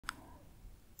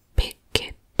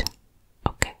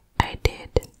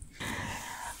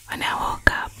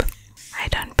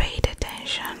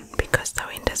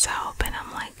as I open,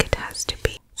 I'm like, it has to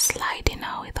be sliding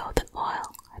out with all the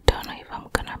oil. I don't know if I'm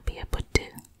gonna be able to.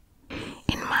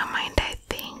 In my mind, I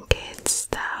think it's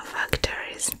the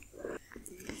factories.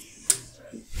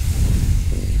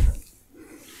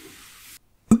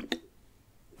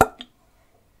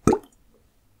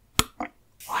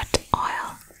 What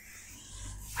oil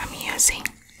I'm using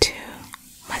to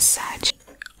massage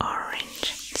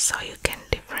orange so you can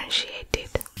differentiate it.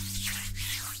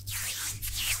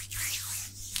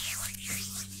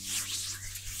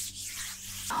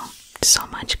 Oh, so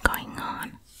much going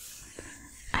on.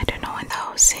 I don't know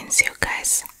though, since you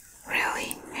guys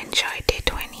really enjoyed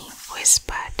it when he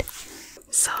whispered,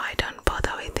 so I don't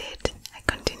bother with it. I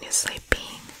continue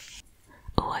sleeping.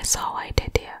 Oh, I saw white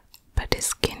here, but his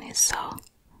skin is so.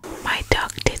 My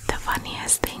dog did the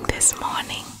funniest thing this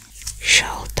morning.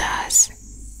 Shoulders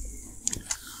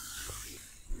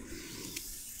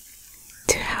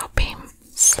to help him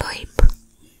sleep.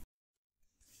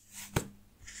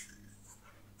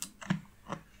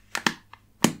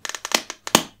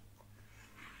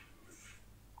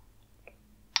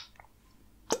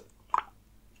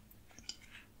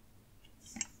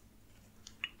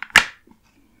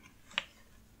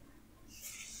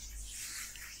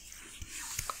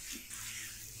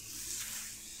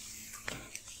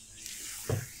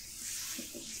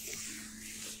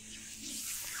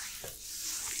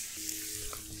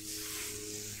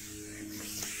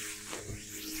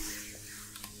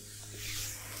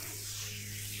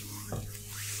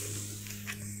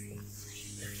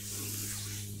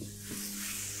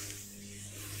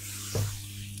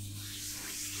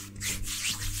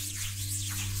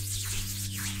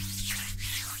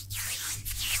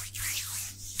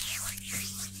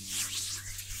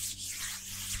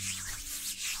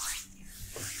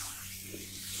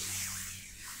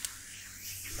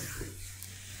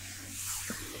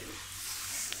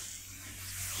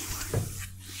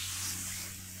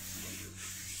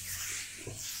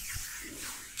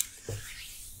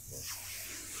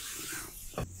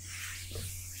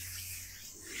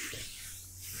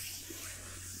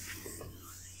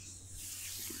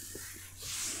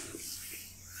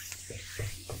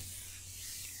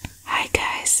 Hi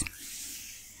guys,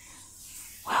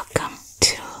 welcome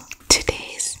to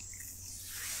today's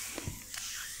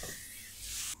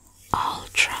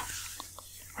ultra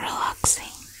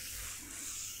relaxing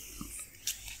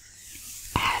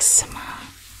ASMR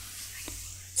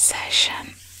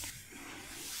session.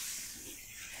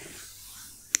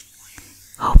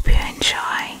 Hope you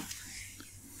enjoy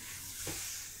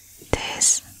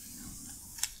this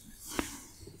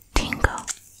tingle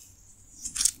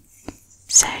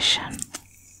session.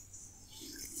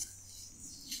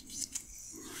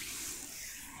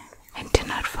 And do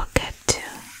not forget to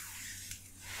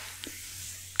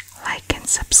like and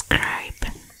subscribe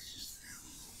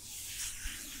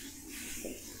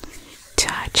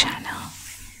to our channel.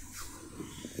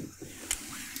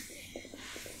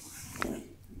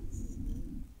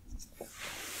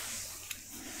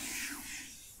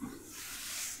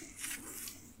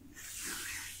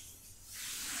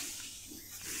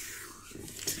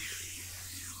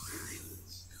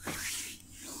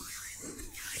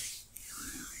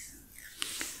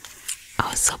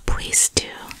 Also, please do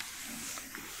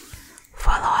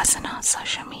follow us on our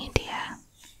social media.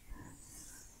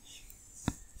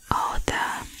 All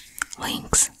the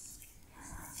links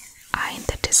are in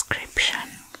the description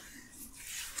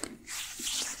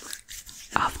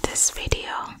of this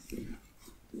video.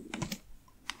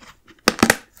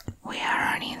 We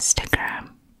are on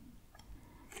Instagram,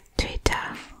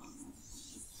 Twitter,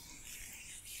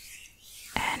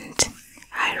 and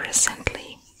I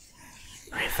recently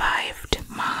revived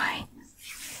my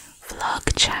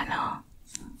vlog channel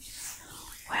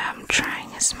where I'm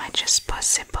trying as much as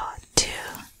possible to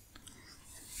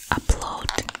upload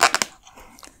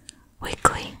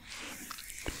weekly,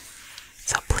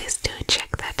 so please do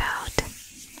check that out.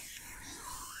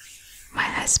 My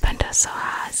husband also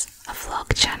has a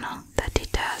vlog channel that he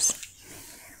does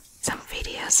some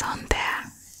videos on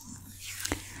there,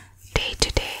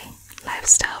 day-to-day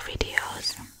lifestyle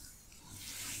videos,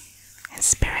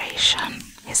 inspiration,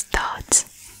 his thoughts,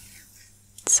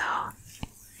 so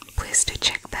please do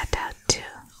check that out too.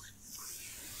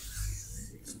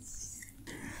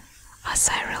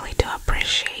 Also, I really do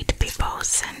appreciate people who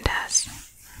send us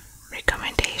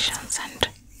recommendations and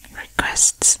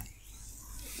requests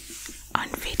on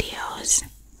videos,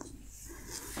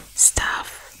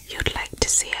 stuff you'd like to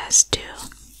see us do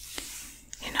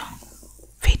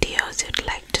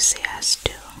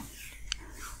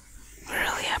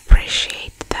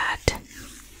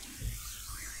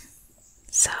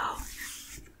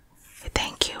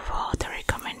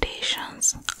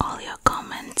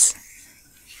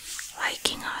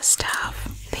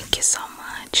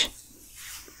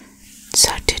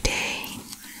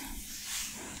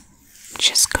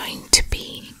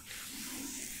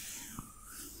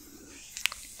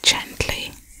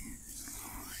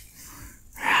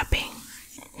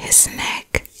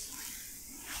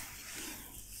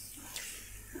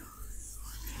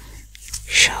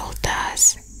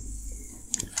shoulders,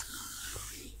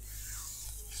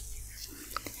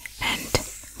 and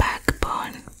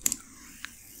backbone.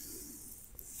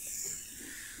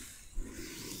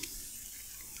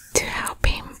 To help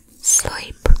him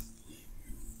sleep.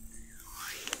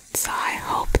 So I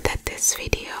hope that this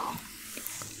video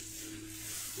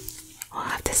will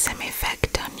have the same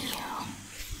effect on you.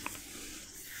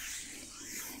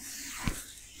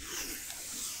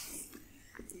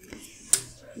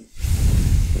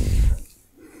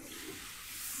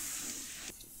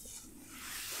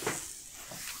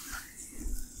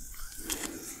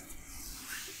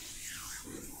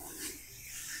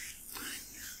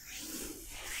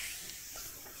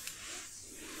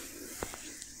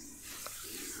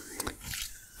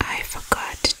 I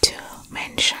forgot to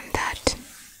mention that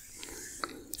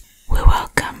we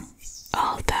welcome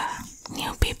all the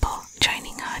new people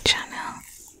joining our channel.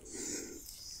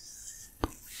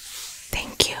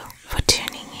 Thank you for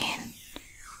tuning in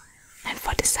and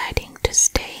for deciding to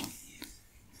stay.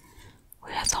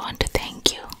 We also want to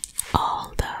thank you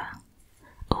all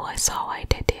I saw why I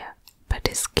did here, but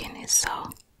the skin is so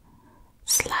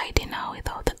sliding now with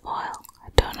all the oil. I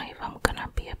don't know if I'm gonna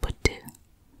be able to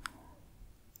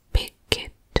pick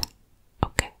it.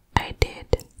 Okay, I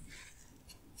did.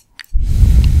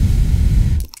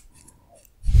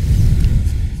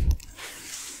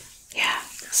 Yeah,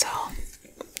 so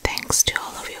thanks to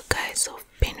all of you guys who've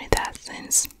been with us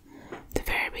since the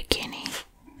very beginning.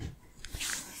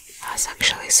 I was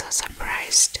actually so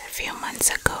surprised a few months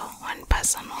ago. One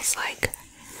person was like,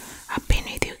 I've been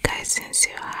with you guys since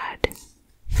you had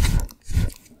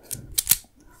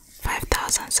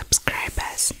 5,000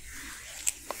 subscribers.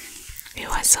 You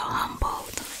were so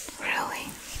humbled, really.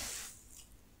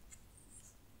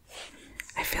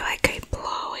 I feel like I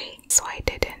blow it, so I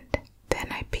didn't. Then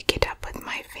I pick it up with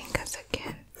my fingers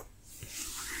again.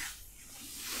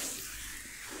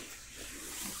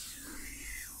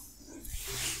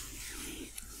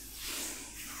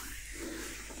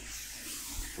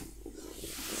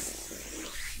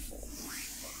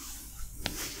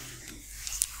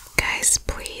 Guys,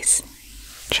 please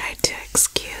try to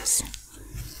excuse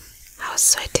how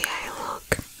sweaty I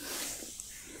look.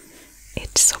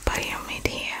 It's super humid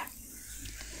here.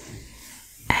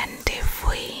 And if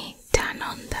we turn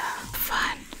on the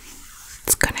fan,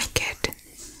 it's gonna get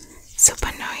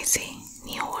super noisy.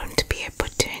 You won't be able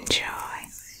to enjoy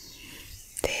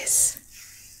this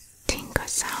tingle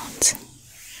sounds.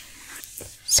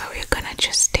 So we're gonna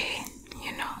just stay,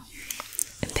 in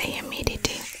the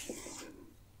humidity.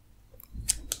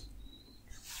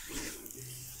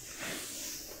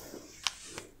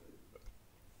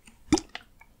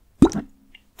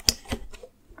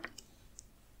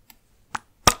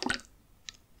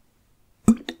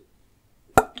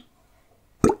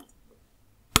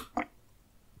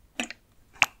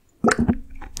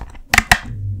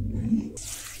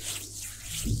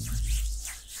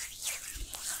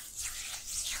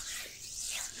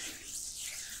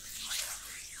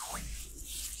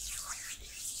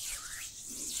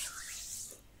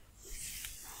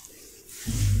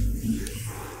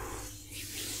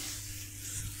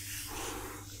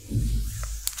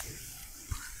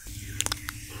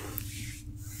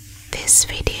 This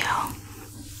video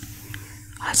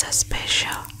was a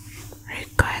special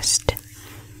request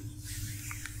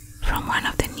from one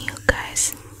of the new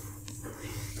guys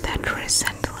that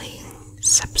recently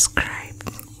subscribed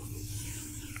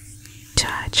to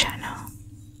our channel.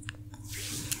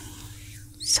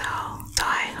 So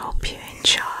I hope you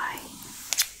enjoy,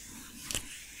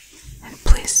 and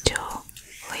please do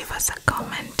leave us a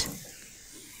comment.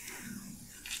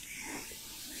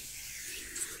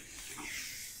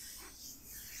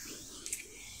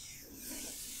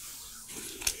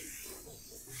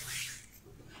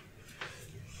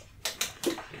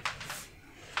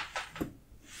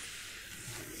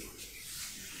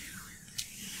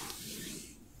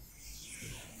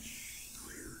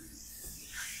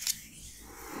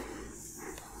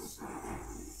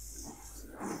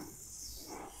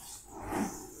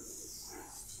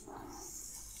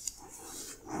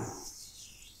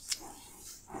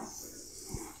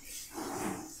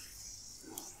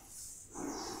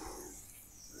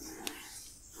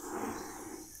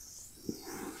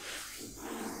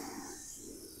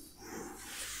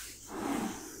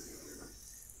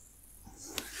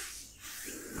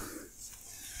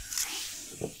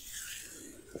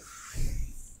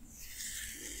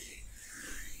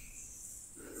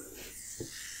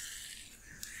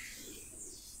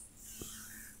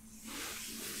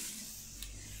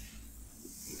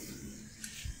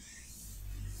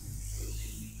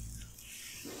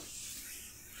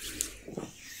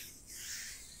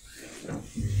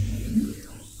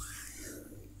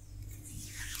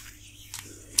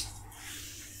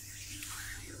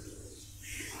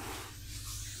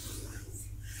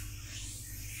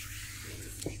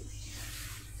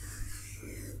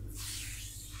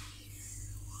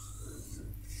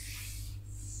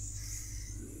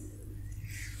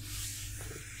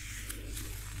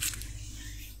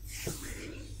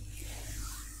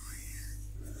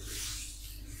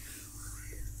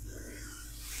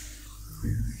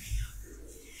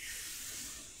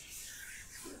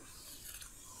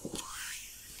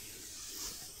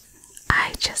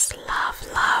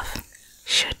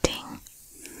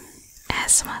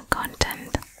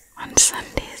 content on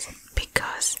Sundays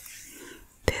because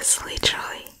there's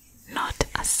literally not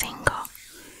a single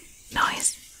noise.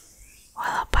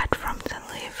 Well, apart from the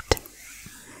lift,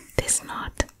 there's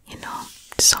not,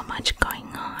 so much going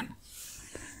on.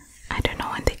 I don't know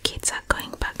when the kids are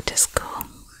going back to school,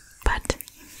 but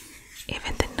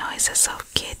even the noises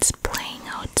of kids playing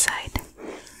outside,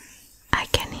 I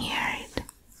can hear it.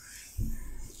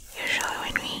 Usually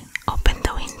when we open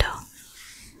the window,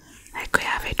 like we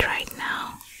have it right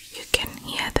now, you can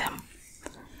hear them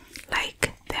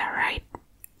like they're right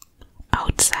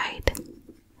outside,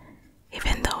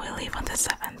 even though we live on the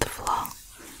 7th floor.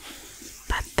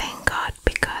 But thank God,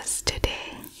 because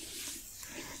today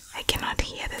I cannot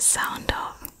hear the sound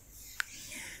of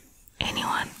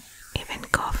anyone even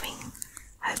coughing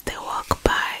as they walk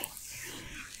by.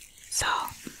 So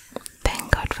thank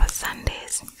God for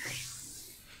Sundays.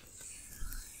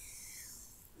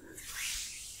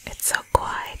 It's so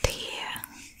quiet here.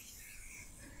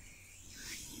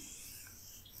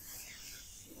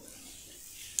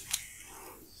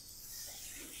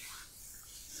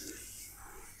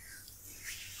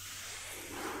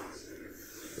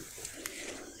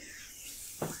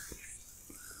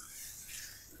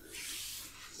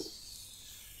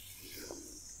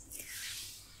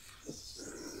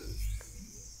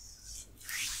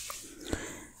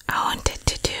 I wanted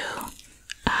to do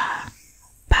a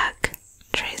back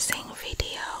tracing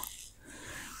video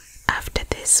after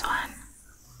this one,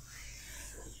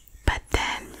 but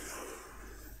then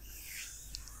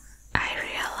I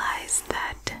realized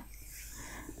that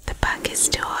the back is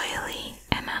too oily,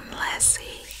 and unless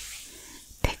he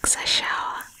takes a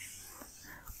shower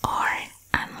or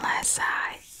unless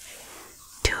I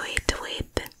do it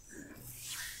with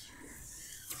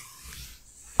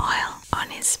oil on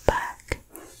his back,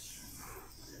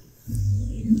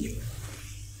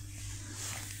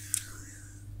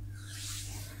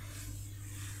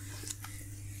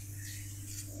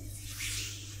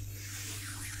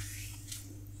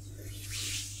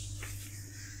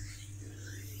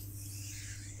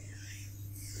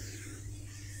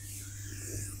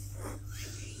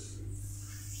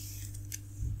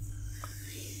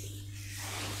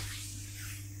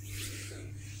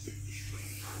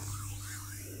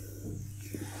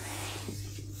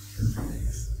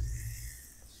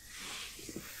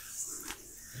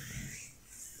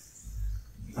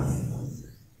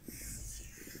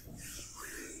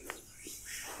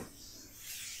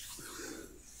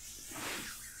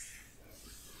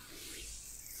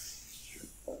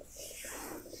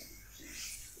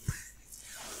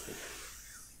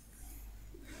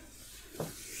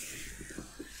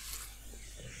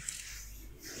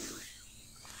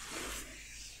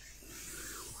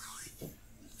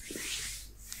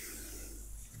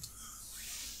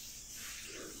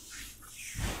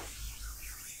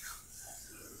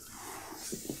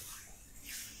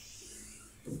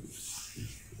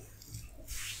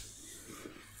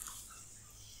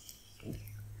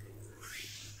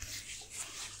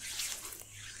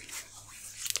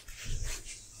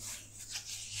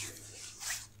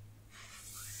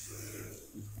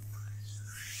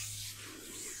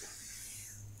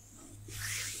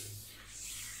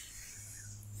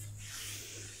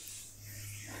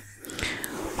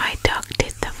 my dog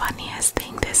did the funniest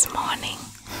thing this morning.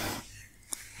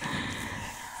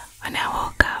 When I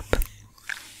woke up,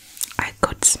 I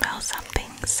could smell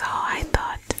something, so I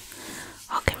thought,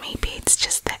 okay, maybe it's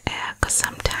just the air, because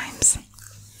sometimes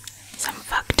some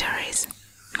factories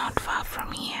not far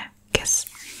from here, guess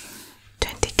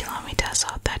 20 kilometers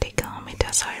or 30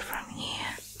 kilometers away from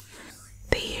here,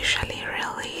 they usually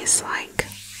release like,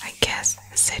 I guess,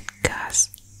 acid gas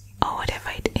or whatever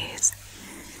it is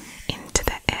into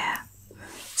the air.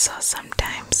 So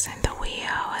sometimes in the wee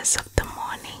hours of the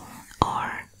morning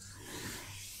or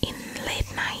in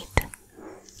late night,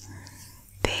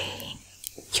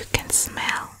 you can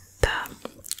smell the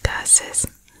gases.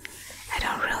 I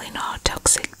don't really know how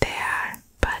toxic they are,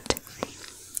 but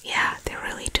yeah, they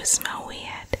really do smell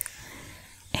weird.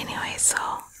 Anyway, so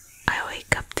I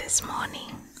wake up this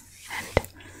morning and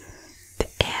the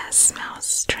air smells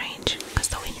strange because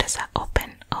the windows are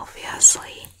open,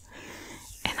 obviously.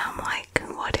 And I'm like,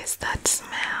 what is that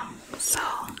smell? So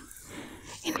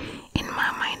in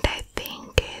my mind, I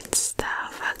think it's the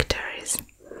factories.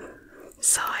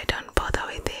 So I don't bother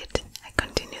with it. I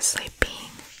continue sleeping.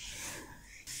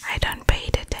 I don't pay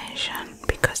attention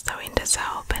because the windows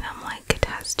are open. I'm like, it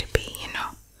has to be,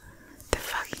 the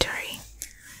factory.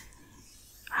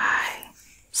 I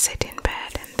sit in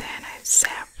bed and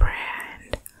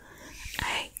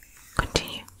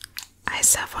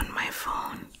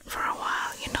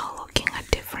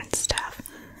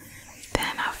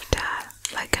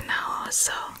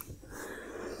So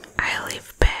I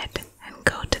leave bed and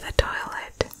go to the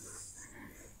toilet,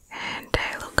 and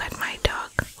I look at my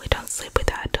dog. We don't sleep with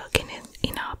our dog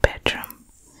in our bedroom.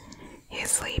 He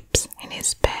sleeps in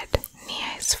his bed near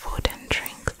his food and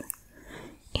drink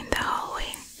in the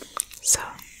hallway. So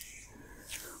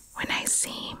when I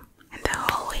see him in the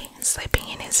hallway sleeping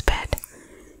in his bed,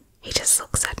 he just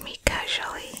looks at me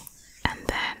casually, and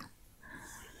then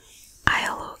I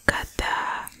look at the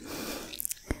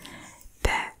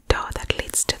door that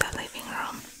leads to the living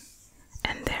room,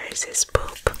 and there is his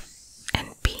poop and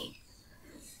pee.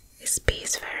 His pee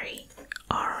is very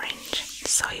orange,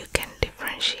 so you can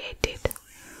differentiate it,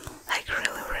 like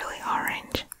really, really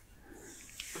orange.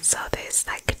 So there's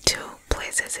like two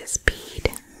places he's peed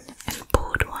and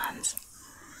pooed once,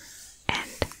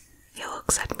 and he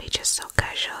looks at me just so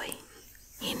casually.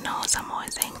 He knows I'm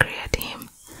always angry at him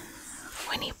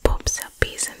when he poops or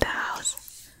pees in the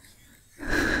house.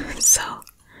 So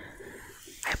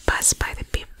I pass by the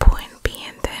pee, poo and pee,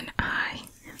 and then I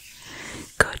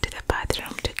go to the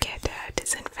bathroom to get a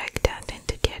disinfectant and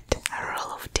to get a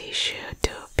roll of tissue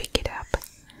to pick it up.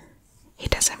 He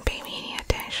doesn't pay me any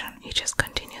attention. He just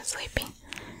continues sleeping.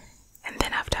 And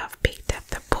then after I've picked up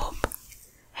the poop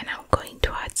and I'm going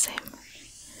towards him,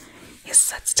 he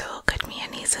starts to look at me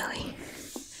uneasily.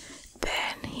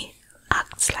 Then he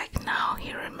acts like now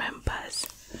he remembers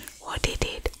what he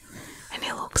did, and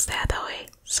he looks the other way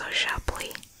so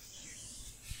sharply,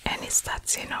 and he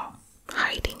starts,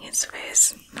 hiding his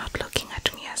face, not looking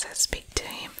at me as I speak to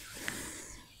him.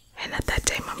 And at that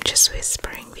time I'm just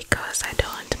whispering because I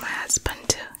don't want my husband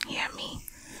to hear me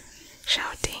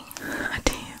shouting at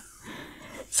him.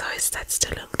 So he starts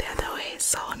to look the other way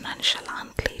so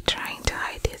nonchalantly, trying to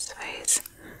hide his face.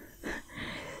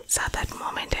 So at that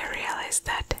moment I realized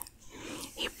that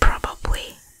he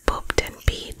probably pooped and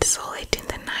peed so late in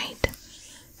the night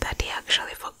that he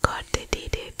actually forgot he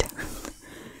did it.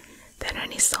 Then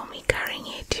when he saw me carrying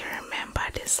it, he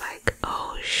remembered. It's like,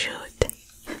 oh shoot,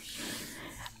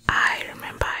 I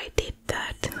remember I did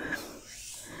that.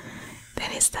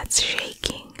 Then he starts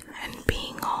shaking and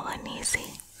being all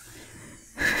uneasy.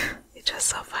 It was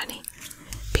so funny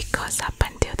because up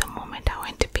until the moment I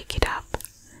went to pick it up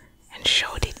and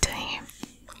showed it to him,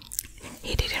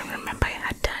 he didn't remember I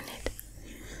had done it.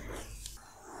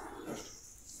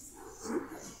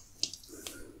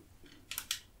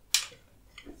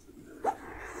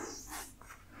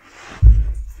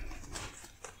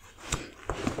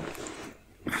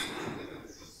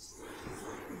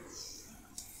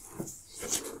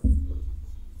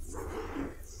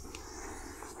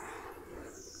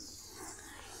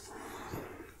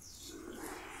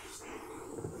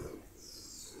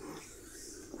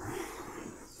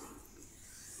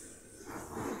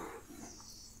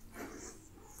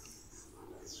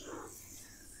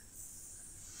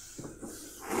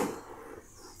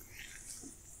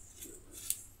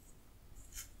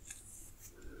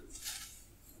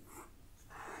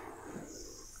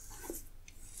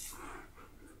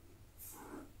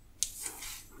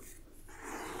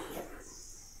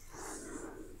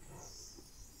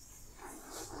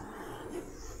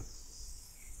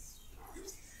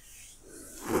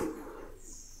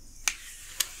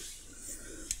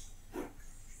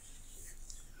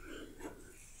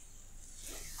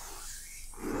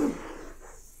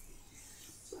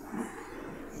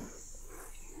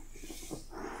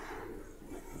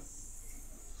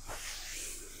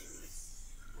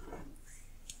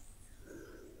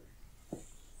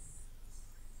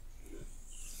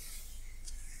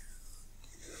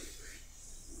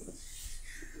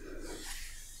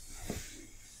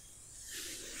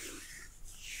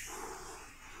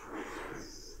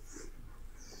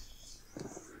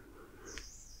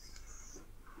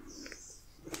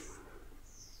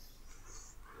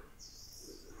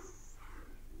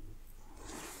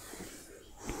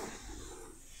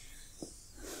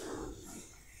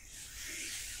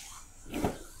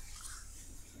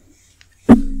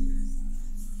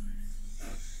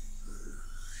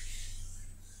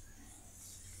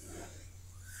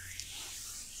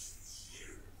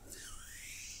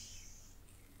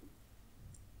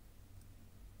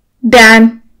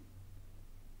 Dan.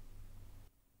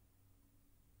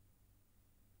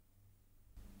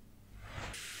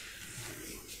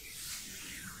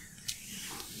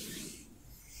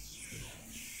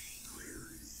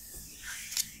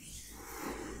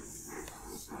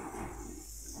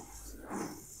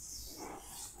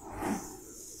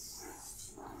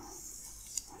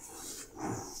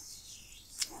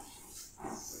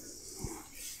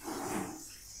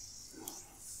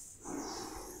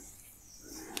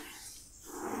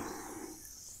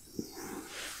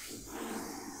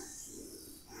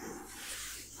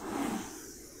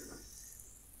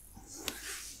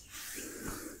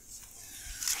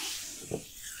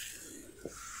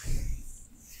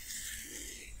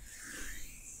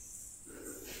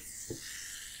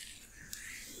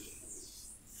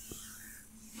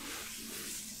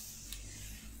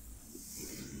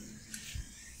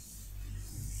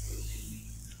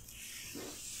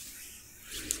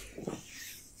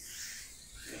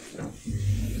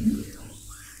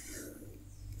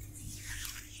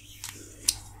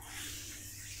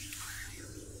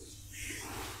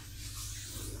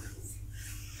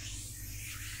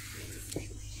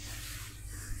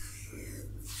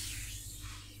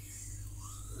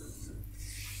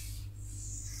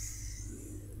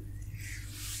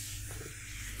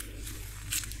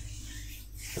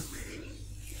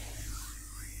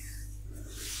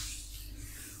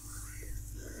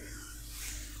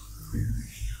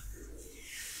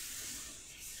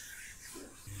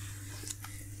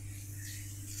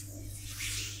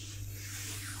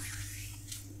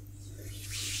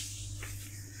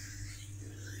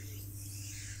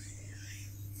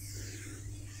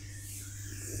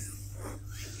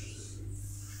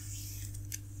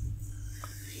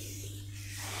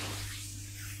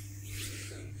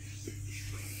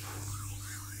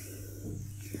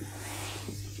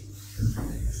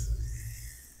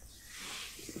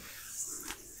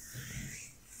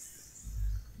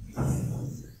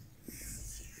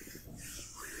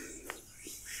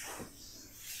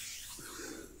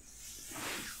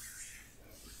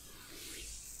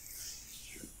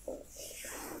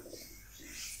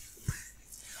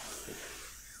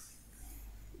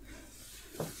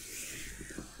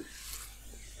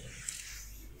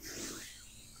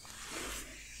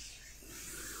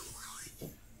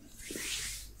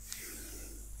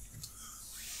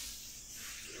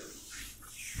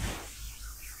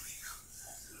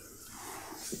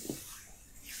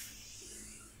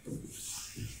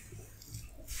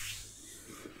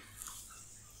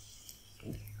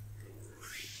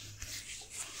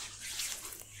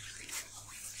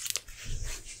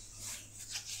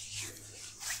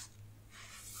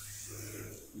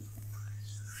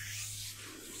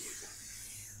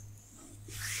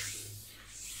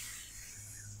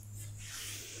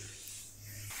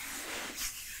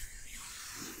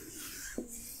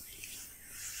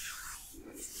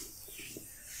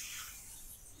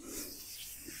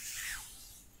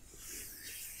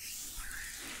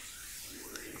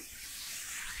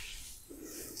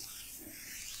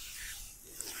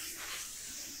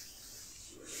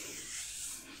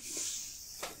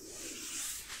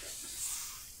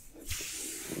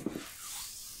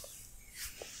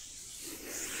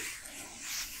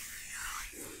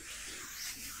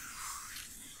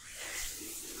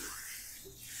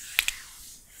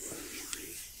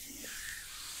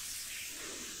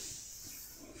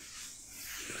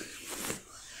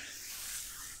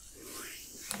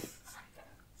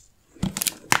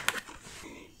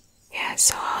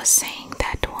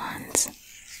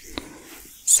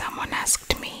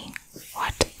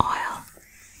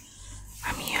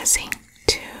 using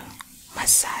to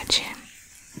massage him,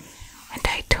 and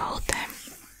I told them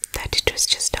that it was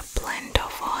just a blend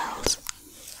of oils,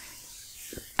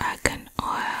 argan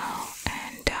oil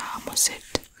and was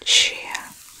it shea,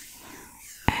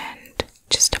 and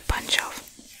just a bunch of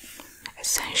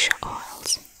essential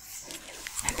oils.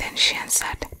 And then she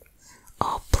answered,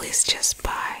 "Oh, please just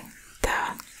buy the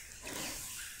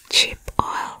cheap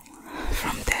oil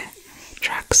from the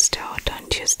drugstore,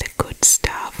 don't use the good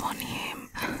stuff on him."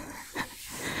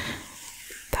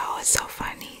 That was so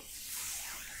funny.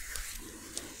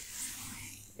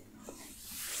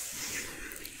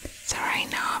 So right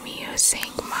now I'm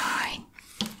using my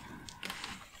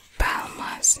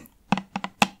Palmer's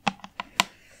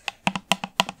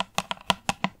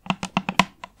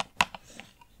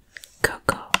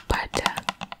cocoa butter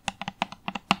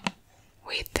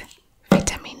with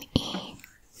vitamin E.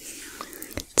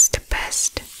 It's the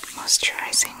best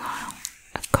moisturizing oil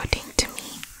according to me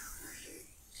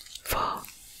for,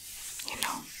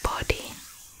 body.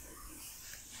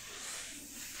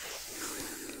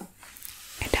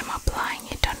 And I'm applying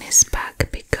it on his back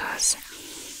because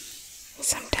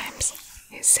sometimes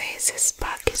he says his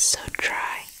back is so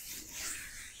dry.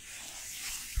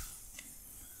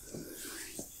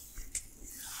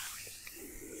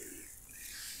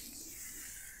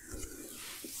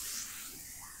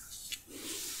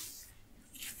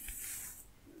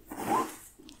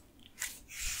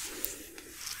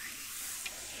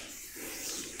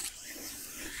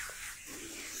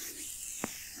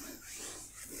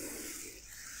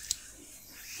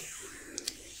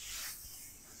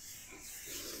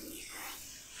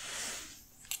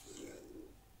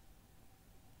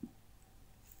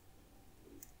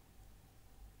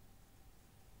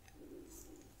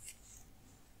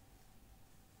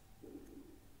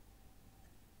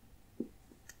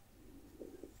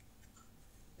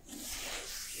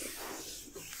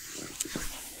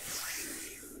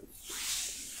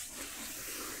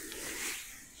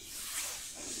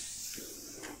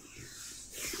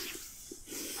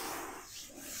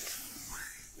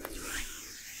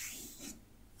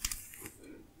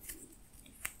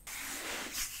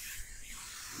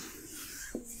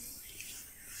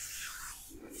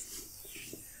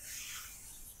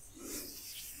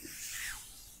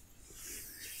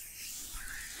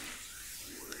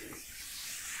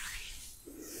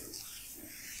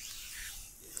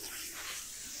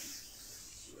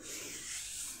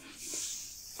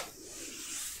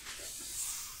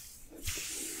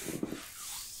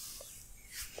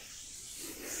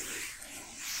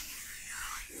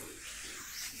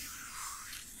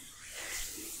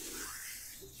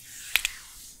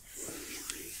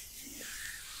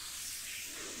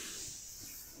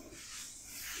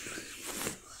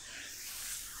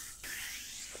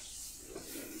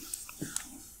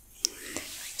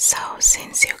 So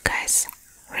since you guys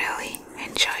really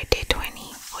enjoyed it when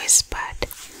he whispered,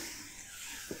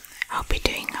 I'll be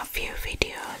doing a few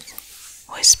videos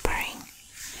whispering,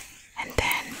 and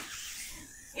then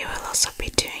he will also be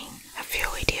doing a few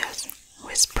videos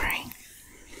whispering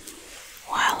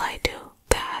while I do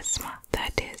the asthma,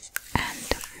 that is,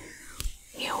 and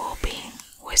he will be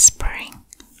whispering.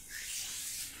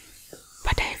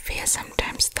 But I fear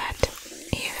sometimes that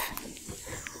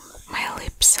if my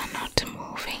lips are not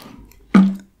moving,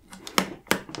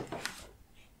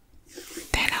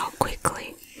 then I'll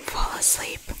quickly fall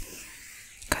asleep,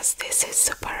 because this is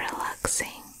super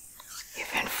relaxing,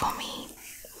 even for me.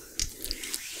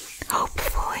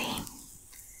 Hopefully,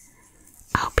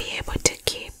 I'll be able to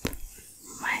keep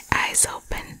my eyes open